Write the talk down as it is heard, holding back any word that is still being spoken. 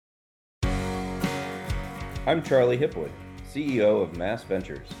I'm Charlie Hipwood, CEO of Mass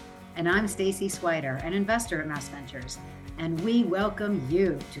Ventures. And I'm Stacy Swider, an investor at Mass Ventures. And we welcome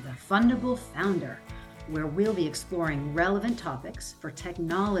you to the Fundable Founder, where we'll be exploring relevant topics for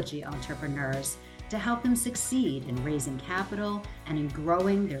technology entrepreneurs to help them succeed in raising capital and in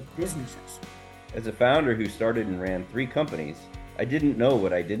growing their businesses. As a founder who started and ran 3 companies, I didn't know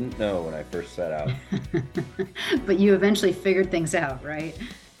what I didn't know when I first set out. But you eventually figured things out, right?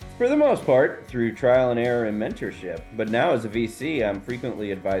 For the most part, through trial and error and mentorship, but now as a VC, I'm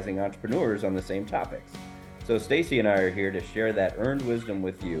frequently advising entrepreneurs on the same topics. So Stacy and I are here to share that earned wisdom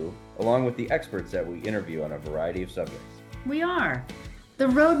with you, along with the experts that we interview on a variety of subjects. We are. The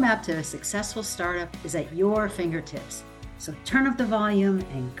roadmap to a successful startup is at your fingertips. So turn up the volume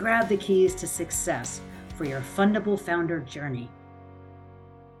and grab the keys to success for your Fundable Founder journey.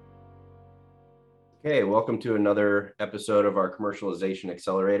 Okay, welcome to another episode of our Commercialization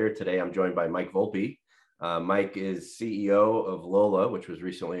Accelerator. Today I'm joined by Mike Volpe. Mike is CEO of Lola, which was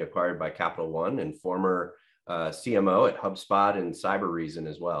recently acquired by Capital One, and former CMO at HubSpot and Cybereason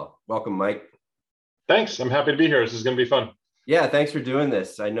as well. Welcome, Mike. Thanks. I'm happy to be here. This is going to be fun. Yeah, thanks for doing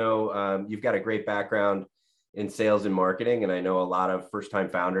this. I know you've got a great background in sales and marketing, and I know a lot of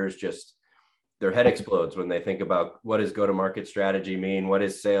first-time founders just their head explodes when they think about what does go-to-market strategy mean, what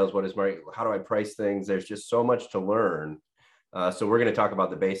is sales, what is market, how do I price things? There's just so much to learn. So we're going to talk about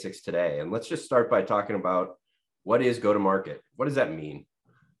the basics today, and let's just start by talking about what is go-to-market. What does that mean?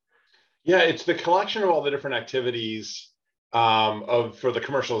 Yeah, it's the collection of all the different activities for the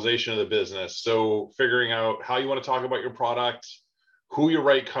commercialization of the business. So figuring out how you want to talk about your product, who your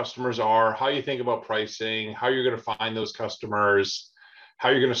right customers are, how you think about pricing, how you're going to find those customers, how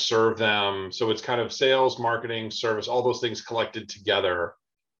you're going to serve them. So it's kind of sales, marketing, service, all those things collected together.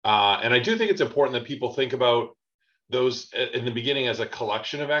 And I do think it's important that people think about those in the beginning as a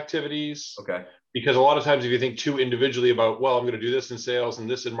collection of activities. Okay. Because a lot of times if you think too individually about, well, I'm going to do this in sales and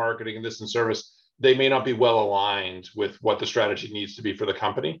this in marketing and this in service, they may not be well aligned with what the strategy needs to be for the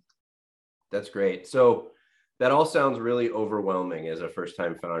company. That's great. So that all sounds really overwhelming as a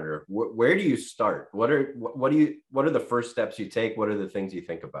first-time founder. Where do you start? What are the first steps you take? What are the things you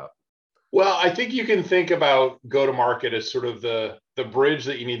think about? Well, I think you can think about go-to-market as sort of the bridge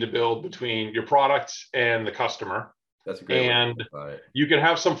that you need to build between your product and the customer. That's a great and way to think about it. You can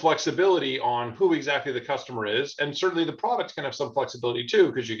have some flexibility on who exactly the customer is. And certainly the product can have some flexibility too,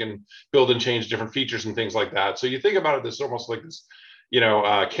 because you can build and change different features and things like that. So you think about it as almost like this,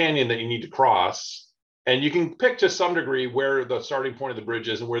 canyon that you need to cross. And you can pick to some degree where the starting point of the bridge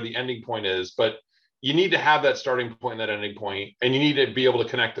is and where the ending point is, but you need to have that starting point and that ending point, and you need to be able to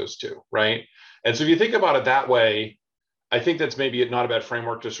connect those two, right? And so if you think about it that way, I think that's maybe not a bad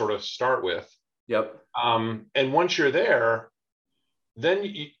framework to sort of start with. Yep. And once you're there,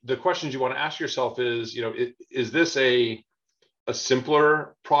 then the questions you want to ask yourself is, is this a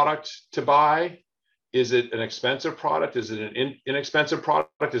simpler product to buy? Is it an expensive product? Is it an inexpensive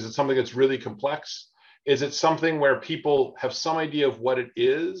product? Is it something that's really complex? Is it something where people have some idea of what it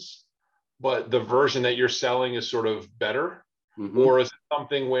is, but the version that you're selling is sort of better? Mm-hmm. Or is it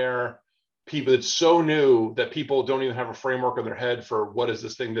something where it's so new that people don't even have a framework in their head for what is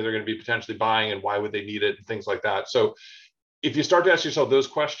this thing that they're going to be potentially buying and why would they need it and things like that. So if you start to ask yourself those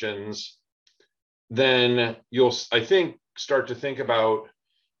questions, then you'll, I think, start to think about,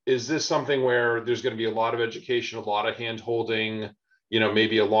 is this something where there's going to be a lot of education, a lot of hand-holding,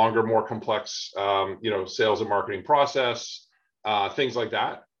 maybe a longer, more complex, sales and marketing process, things like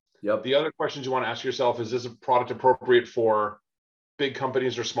that. Yep. The other questions you want to ask yourself, is this a product appropriate for big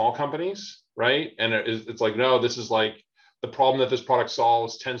companies or small companies, right? And it's like, no, this is like the problem that this product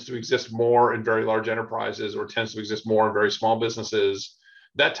solves tends to exist more in very large enterprises or tends to exist more in very small businesses.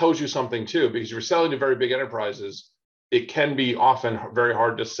 That tells you something too, because if you're selling to very big enterprises, it can be often very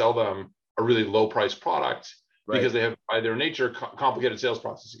hard to sell them a really low price product. Right. Because they have, by their nature, complicated sales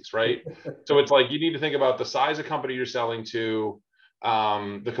processes, right? So it's like you need to think about the size of company you're selling to,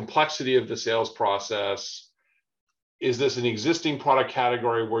 the complexity of the sales process. Is this an existing product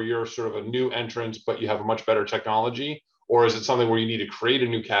category where you're sort of a new entrant, but you have a much better technology? Or is it something where you need to create a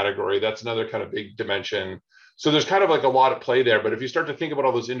new category? That's another kind of big dimension. So there's kind of like a lot at play there. But if you start to think about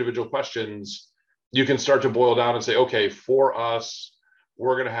all those individual questions, you can start to boil down and say, okay, for us,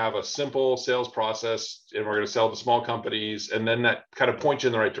 we're going to have a simple sales process and we're going to sell to small companies. And then that kind of points you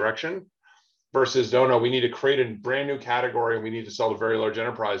in the right direction versus, no, we need to create a brand new category and we need to sell to very large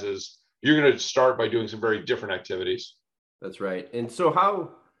enterprises. You're going to start by doing some very different activities. That's right. And so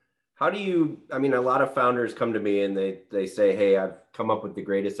how do you, a lot of founders come to me and they say, hey, I've come up with the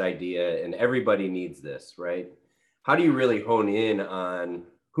greatest idea and everybody needs this, right? How do you really hone in on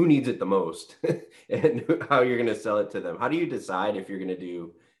who needs it the most and how you're going to sell it to them. How do you decide if you're going to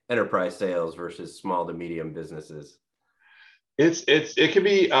do enterprise sales versus small to medium businesses? It can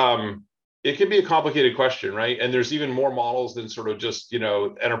be a complicated question, right? And there's even more models than sort of just,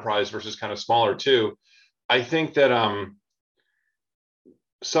 enterprise versus kind of smaller too. I think that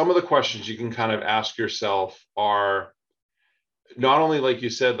some of the questions you can kind of ask yourself are not only, like you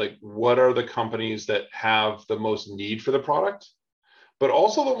said, like what are the companies that have the most need for the product, but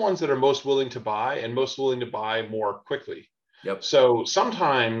also the ones that are most willing to buy and most willing to buy more quickly. Yep. So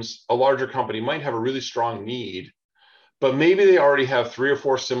sometimes a larger company might have a really strong need, but maybe they already have 3 or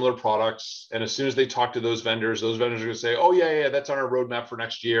 4 similar products. And as soon as they talk to those vendors are going to say, oh yeah, that's on our roadmap for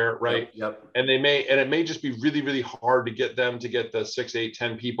next year. Right. Yep. And it may just be really, really hard to get the 6, 8,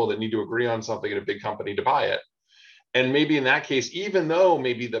 10 people that need to agree on something in a big company to buy it. And maybe in that case, even though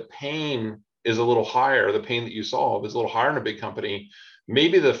maybe the pain is a little higher, the pain that you solve is a little higher in a big company,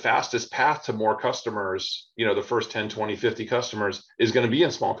 maybe the fastest path to more customers, the first 10, 20, 50 customers is going to be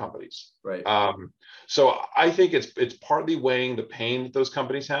in small companies. Right. So I think it's partly weighing the pain that those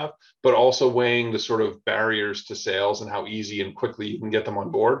companies have, but also weighing the sort of barriers to sales and how easy and quickly you can get them on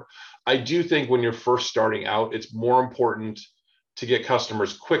board. I do think when you're first starting out, it's more important to get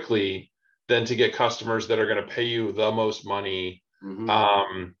customers quickly than to get customers that are going to pay you the most money,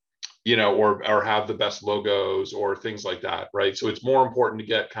 or have the best logos or things like that, right? So it's more important to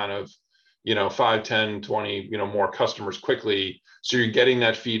get kind of, 5, 10, 20, more customers quickly. So you're getting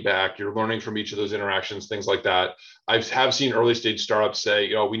that feedback, you're learning from each of those interactions, things like that. I have seen early stage startups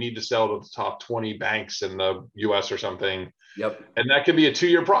say, we need to sell to the top 20 banks in the US or something. Yep. And that could be a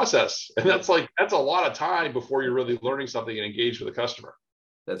 2-year process. And that's a lot of time before you're really learning something and engaged with a customer.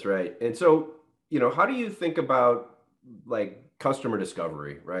 That's right. And so, how do you think about like customer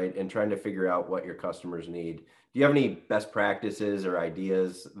discovery, right? And trying to figure out what your customers need. Do you have any best practices or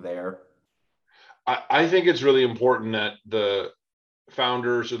ideas there? I think it's really important that the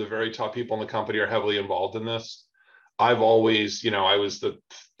founders or the very top people in the company are heavily involved in this. I've always, I was the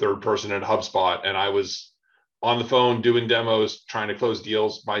 3rd person at HubSpot, and I was on the phone doing demos, trying to close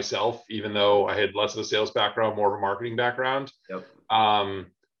deals myself, even though I had less of a sales background, more of a marketing background. Yep.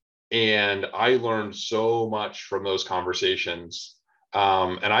 And I learned so much from those conversations.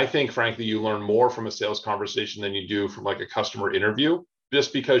 And I think, frankly, you learn more from a sales conversation than you do from like a customer interview,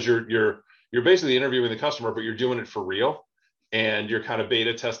 just because you're basically interviewing the customer, but you're doing it for real. And you're kind of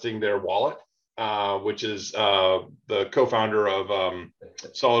beta testing their wallet, which is the co-founder of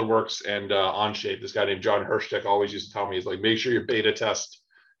SolidWorks and Onshape. This guy named John Hirschtick always used to tell me, he's like, make sure you beta test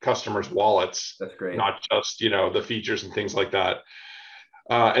customers' wallets. That's great. Not just, the features and things like that.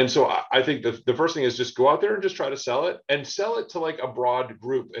 And so I think the first thing is just go out there and just try to sell it to like a broad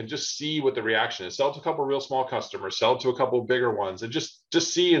group and just see what the reaction is. Sell it to a couple of real small customers, sell it to a couple of bigger ones, and just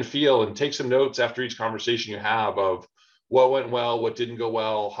see and feel and take some notes after each conversation you have of what went well, what didn't go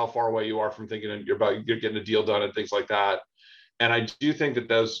well, how far away you are from thinking you're getting a deal done and things like that. And I do think that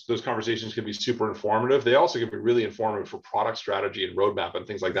those conversations can be super informative. They also can be really informative for product strategy and roadmap and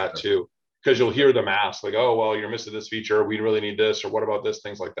things like that too. Because you'll hear them ask like, oh, well, you're missing this feature. We really need this, or what about this,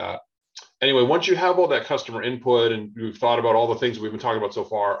 things like that. Anyway, once you have all that customer input and you've thought about all the things we've been talking about so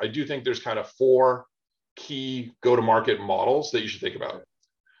far, I do think there's kind of 4 key go-to-market models that you should think about.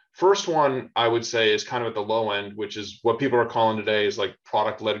 First one, I would say, is kind of at the low end, which is what people are calling today is like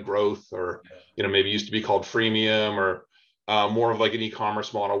product-led growth, or, maybe used to be called freemium, or more of like an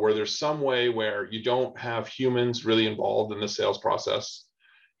e-commerce model where there's some way where you don't have humans really involved in the sales process.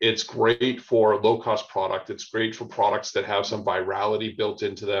 It's great for low-cost product. It's great for products that have some virality built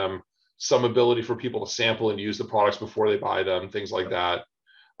into them, some ability for people to sample and use the products before they buy them, things like that.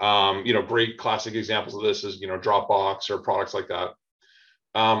 Great classic examples of this is, Dropbox or products like that.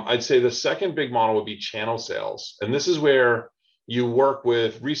 I'd say the second big model would be channel sales. And this is where you work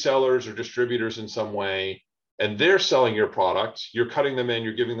with resellers or distributors in some way, and they're selling your product. You're cutting them in,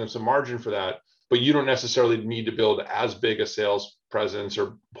 you're giving them some margin for that, but you don't necessarily need to build as big a sales presence,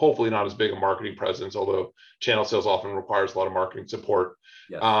 or hopefully not as big a marketing presence, although channel sales often requires a lot of marketing support.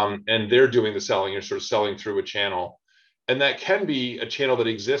 Yes. And they're doing the selling. You're sort of selling through a channel. And that can be a channel that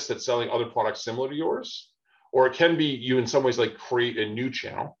exists that's selling other products similar to yours, or it can be you in some ways like create a new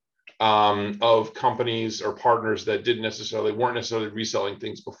channel of companies or partners that weren't necessarily reselling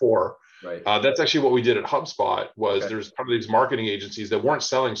things before. Right. That's actually what we did at HubSpot. There's probably these marketing agencies that weren't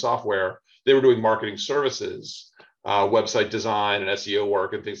selling software. They were doing marketing services, website design and SEO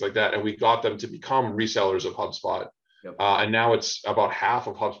work and things like that. And we got them to become resellers of HubSpot. Yep. And now it's about half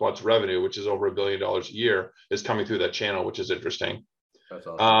of HubSpot's revenue, which is over $1 billion a year, is coming through that channel, which is interesting. That's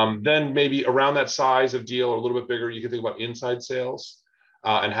awesome. Then maybe around that size of deal or a little bit bigger, you can think about inside sales.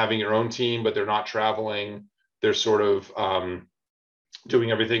 and having your own team, but they're not traveling. They're sort of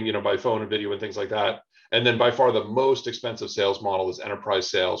doing everything, by phone and video and things like that. And then by far the most expensive sales model is enterprise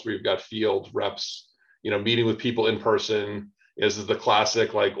sales, where you've got field reps, meeting with people in person. This is the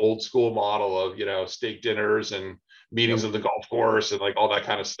classic, like, old school model of, steak dinners and meetings at the golf course and like all that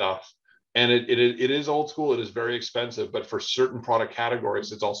kind of stuff. And it is old school. It is very expensive, but for certain product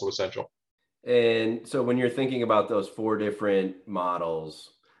categories, it's also essential. And so when you're thinking about those four different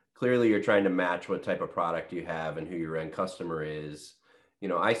models, clearly you're trying to match what type of product you have and who your end customer is.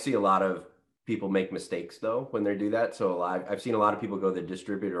 I see a lot of people make mistakes though when they do that. So I've seen a lot of people go the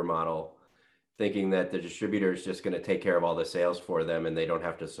distributor model, thinking that the distributor is just going to take care of all the sales for them and they don't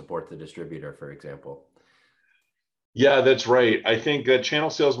have to support the distributor, for example. Yeah, that's right. I think that channel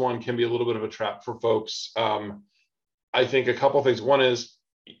sales one can be a little bit of a trap for folks. I think a couple of things. One is,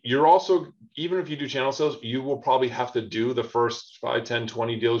 you're also, even if you do channel sales, you will probably have to do the first 5, 10,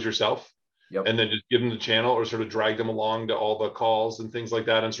 20 deals yourself. Yep. And then just give them the channel or sort of drag them along to all the calls and things like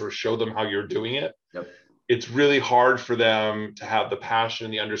that and sort of show them how you're doing it. Yep. It's really hard for them to have the passion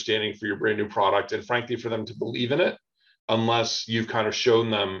and the understanding for your brand new product, and frankly, for them to believe in it, unless you've kind of shown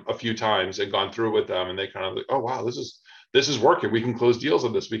them a few times and gone through it with them, and they kind of like, oh, wow, this is working. We can close deals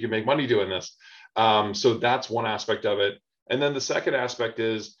on this. We can make money doing this. So that's one aspect of it. And then the second aspect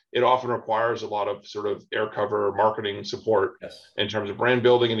is, it often requires a lot of sort of air cover marketing support. Yes. In terms of brand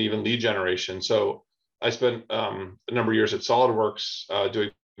building and even lead generation. So I spent a number of years at SolidWorks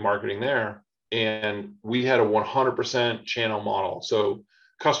doing marketing there, and we had a 100% channel model. So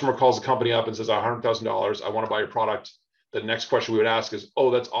customer calls the company up and says, $100,000, I want to buy your product. The next question we would ask is,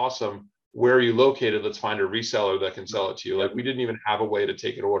 oh, that's awesome. Where are you located? Let's find a reseller that can sell it to you. Like, we didn't even have a way to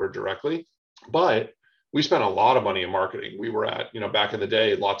take an order directly, but we spent a lot of money in marketing. We were at, back in the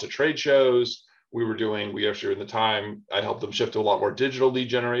day, lots of trade shows. We actually, in the time, I helped them shift to a lot more digital lead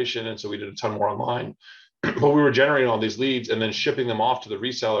generation. And so we did a ton more online, but we were generating all these leads and then shipping them off to the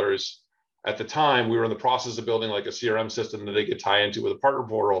resellers. At the time, we were in the process of building like a CRM system that they could tie into with a partner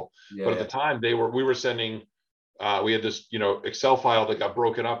portal. Yeah, but at the time we were sending, we had this, Excel file that got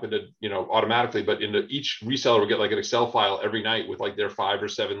broken up into, automatically, but into each reseller would get like an Excel file every night with like their 5 or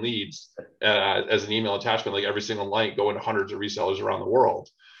 7 leads as an email attachment, like every single night, going to hundreds of resellers around the world.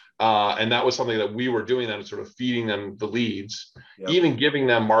 And that was something that we were doing, that sort of feeding them the leads, even giving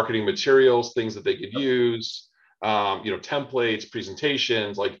them marketing materials, things that they could use, templates,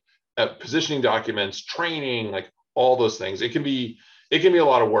 presentations, like positioning documents, training, like all those things. It can be a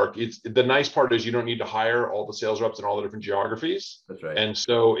lot of work. The nice part is you don't need to hire all the sales reps in all the different geographies. That's right. And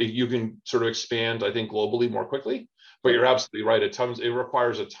so you can sort of expand, I think, globally more quickly. But you're absolutely right. It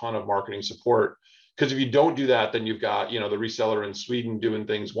requires a ton of marketing support. Because if you don't do that, then you've got, the reseller in Sweden doing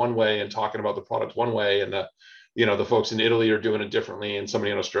things one way and talking about the product one way, and the folks in Italy are doing it differently, and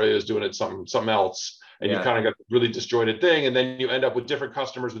somebody in Australia is doing it something else. And you kind of got a really disjointed thing, and then you end up with different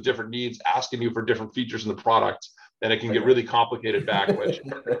customers with different needs, asking you for different features in the product, and it can get really complicated backwards.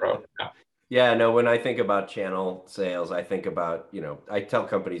 Yeah, no, when I think about channel sales, I think about, I tell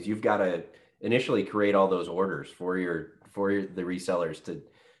companies, you've got to initially create all those orders for the resellers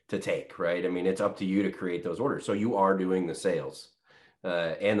to take, right? I mean, it's up to you to create those orders. So you are doing the sales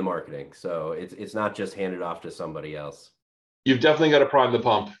and the marketing. So it's not just handed off to somebody else. You've definitely got to prime the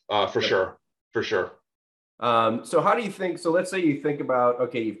pump for sure. So how do you think, so let's say you think about,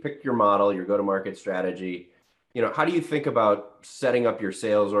 okay, you've picked your model, your go-to-market strategy, how do you think about setting up your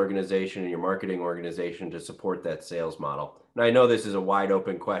sales organization and your marketing organization to support that sales model? And I know this is a wide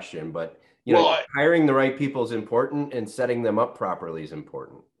open question, but hiring the right people is important, and setting them up properly is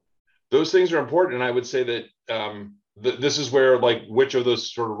important. Those things are important. And I would say that this is where, like, which of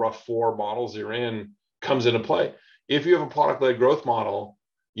those sort of rough 4 models you're in comes into play. If you have a product-led growth model,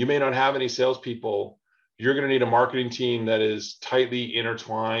 you may not have any salespeople. You're going to need a marketing team that is tightly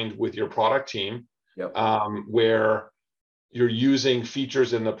intertwined with your product team, where you're using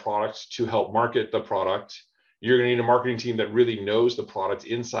features in the product to help market the product. You're going to need a marketing team that really knows the product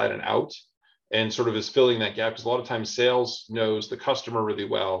inside and out, and sort of is filling that gap. Because a lot of times sales knows the customer really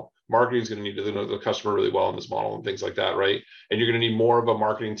well. Marketing is going to need to know the customer really well in this model and things like that, right? And you're going to need more of a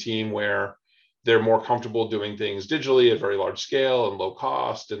marketing team where they're more comfortable doing things digitally at very large scale and low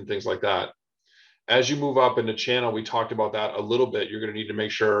cost and things like that. As you move up into channel, we talked about that a little bit. You're going to need to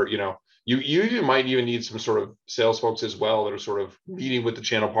make sure, you might even need some sort of sales folks as well that are sort of meeting with the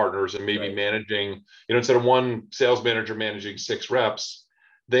channel partners and maybe managing, instead of one sales manager managing 6 reps,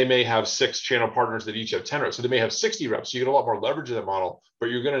 they may have 6 channel partners that each have 10 reps. So they may have 60 reps. So you get a lot more leverage in that model, but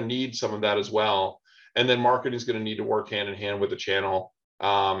you're going to need some of that as well. And then marketing is going to need to work hand in hand with the channel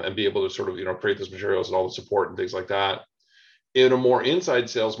and be able to sort of, create those materials and all the support and things like that. In a more inside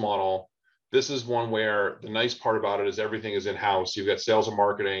sales model, this is one where the nice part about it is everything is in-house. You've got sales and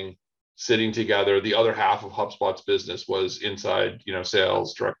marketing sitting together. The other half of HubSpot's business was inside,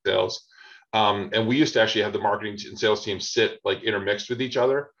 sales, direct sales. And we used to actually have the marketing and sales team sit like intermixed with each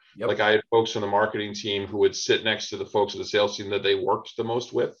other. Yep. Like I had folks from the marketing team who would sit next to the folks of the sales team that they worked the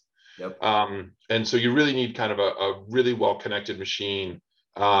most with. Yep. And so you really need kind of a really well-connected machine.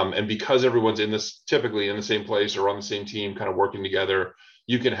 And because everyone's typically in the same place or on the same team, kind of working together,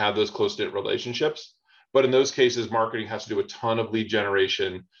 you can have those close-knit relationships. But in those cases, marketing has to do a ton of lead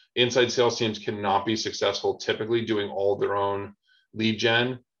generation. Inside sales teams cannot be successful typically doing all their own lead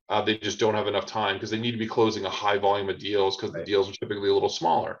gen. They just don't have enough time because they need to be closing a high volume of deals because the deals are typically a little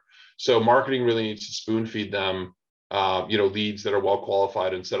smaller. So marketing really needs to spoon feed them, leads that are well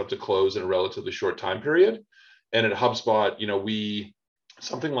qualified and set up to close in a relatively short time period. And at HubSpot,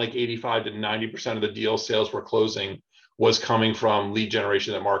 something like 85 to 90% of the deal sales we're closing was coming from lead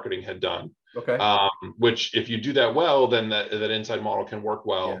generation that marketing had done. Okay. Which if you do that well, then that inside model can work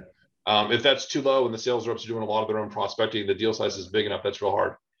well. Yeah. If that's too low and the sales reps are doing a lot of their own prospecting, the deal size is big enough, that's real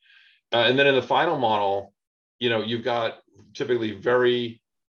hard. And then in the final model, you've got typically very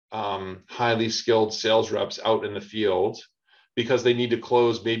highly skilled sales reps out in the field because they need to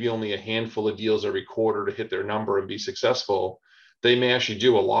close maybe only a handful of deals every quarter to hit their number and be successful. They may actually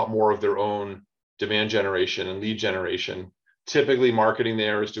do a lot more of their own demand generation and lead generation. Typically, marketing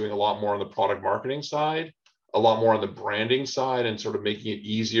there is doing a lot more on the product marketing side, a lot more on the branding side, and sort of making it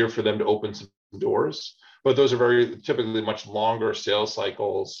easier for them to open some doors. But those are very typically much longer sales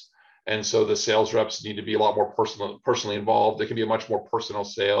cycles. And so the sales reps need to be a lot more personally involved. They can be a much more personal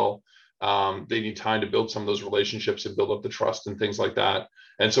sale. They need time to build some of those relationships and build up the trust and things like that.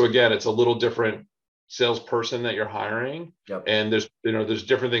 And so again, it's a little different salesperson that you're hiring. Yep. And there's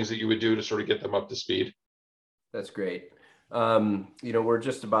different things that you would do to sort of get them up to speed. That's great. We're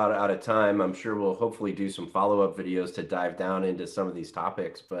just about out of time. I'm sure we'll hopefully do some follow-up videos to dive down into some of these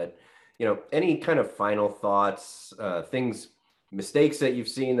topics, but any kind of final thoughts, mistakes that you've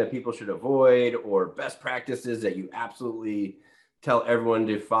seen that people should avoid, or best practices that you absolutely tell everyone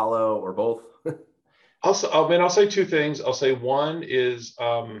to follow, or both? I'll say two things. I'll say one is,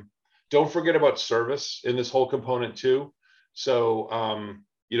 don't forget about service in this whole component too. So,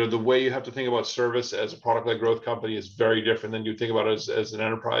 the way you have to think about service as a product-led growth company is very different than you think about it as an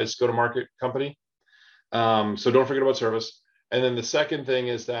enterprise go-to-market company. So don't forget about service. And then the second thing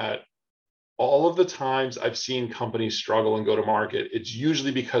is that all of the times I've seen companies struggle and go to market, it's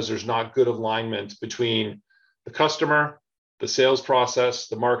usually because there's not good alignment between the customer, the sales process,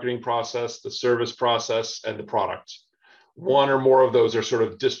 the marketing process, the service process, and the product. One or more of those are sort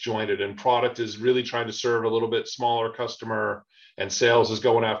of disjointed, and product is really trying to serve a little bit smaller customer, and sales is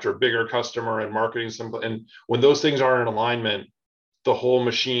going after a bigger customer, and marketing simple. And when those things aren't in alignment, the whole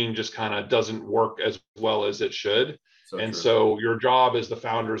machine just kind of doesn't work as well as it should. So your job as the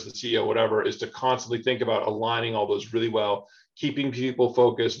founder, as the CEO, whatever, is to constantly think about aligning all those really well, keeping people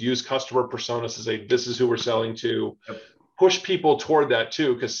focused, use customer personas to say, this is who we're selling to. Yep. Push people toward that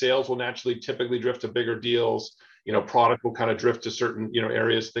too, because sales will naturally typically drift to bigger deals. Product will kind of drift to certain,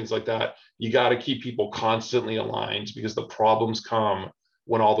 areas, things like that. You got to keep people constantly aligned because the problems come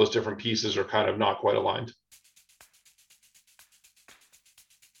when all those different pieces are kind of not quite aligned.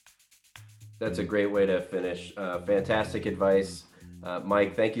 That's a great way to finish. Fantastic advice.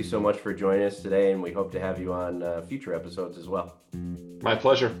 Mike, thank you so much for joining us today, and we hope to have you on future episodes as well. My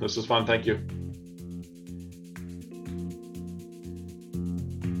pleasure. This was fun. Thank you.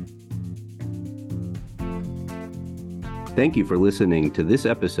 Thank you for listening to this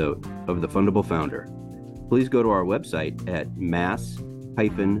episode of The Fundable Founder. Please go to our website at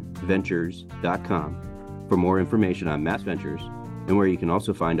mass-ventures.com for more information on Mass Ventures, and where you can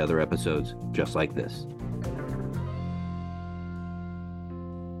also find other episodes just like this.